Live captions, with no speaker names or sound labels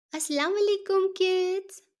Assalamu alaikum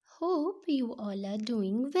kids. Hope you all are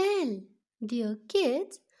doing well. Dear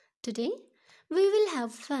kids, today we will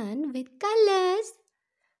have fun with colors.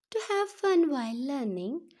 To have fun while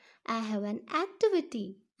learning, I have an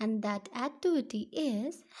activity and that activity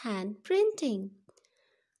is hand printing.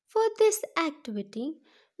 For this activity,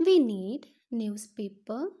 we need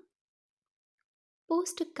newspaper,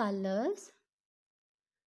 poster colors,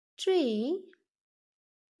 tray,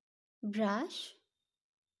 brush,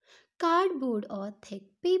 cardboard or thick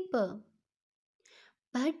paper.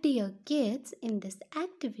 But dear kids, in this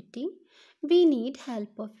activity, we need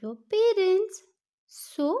help of your parents.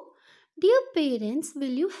 So, dear parents,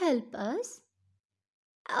 will you help us?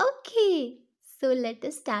 Okay, so let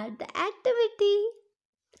us start the activity.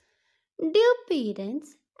 Dear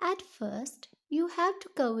parents, at first, you have to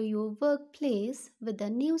cover your workplace with a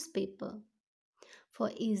newspaper for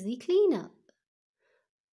easy cleanup.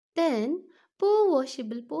 Then, pour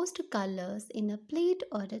washable poster colors in a plate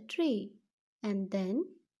or a tray. And then,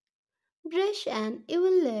 brush an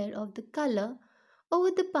even layer of the color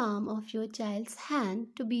over the palm of your child's hand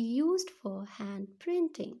to be used for hand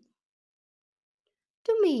printing.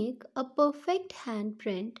 To make a perfect hand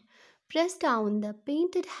print, press down the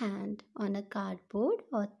painted hand on a cardboard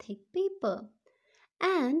or thick paper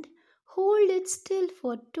and hold it still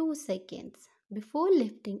for 2 seconds before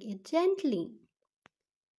lifting it gently.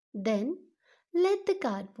 Then let the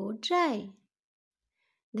cardboard dry.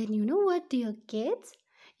 Then you know what, dear kids?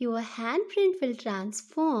 Your handprint will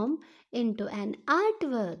transform into an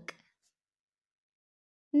artwork.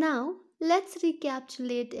 Now, let's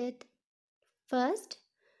recapitulate it. First,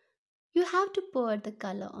 you have to pour the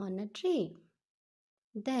color on a tray.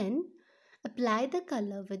 Then, apply the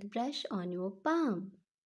color with brush on your palm.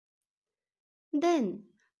 Then,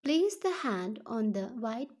 place the hand on the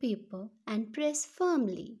white paper and press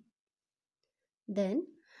firmly. Then,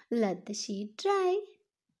 let the sheet dry.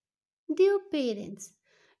 Dear parents,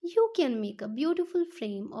 you can make a beautiful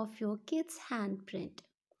frame of your kids' handprint.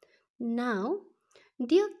 Now,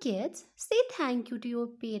 dear kids, say thank you to your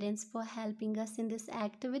parents for helping us in this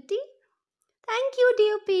activity. Thank you,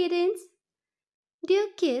 dear parents. Dear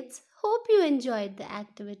kids, hope you enjoyed the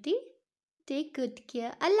activity. Take good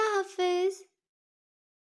care. Allah Hafiz.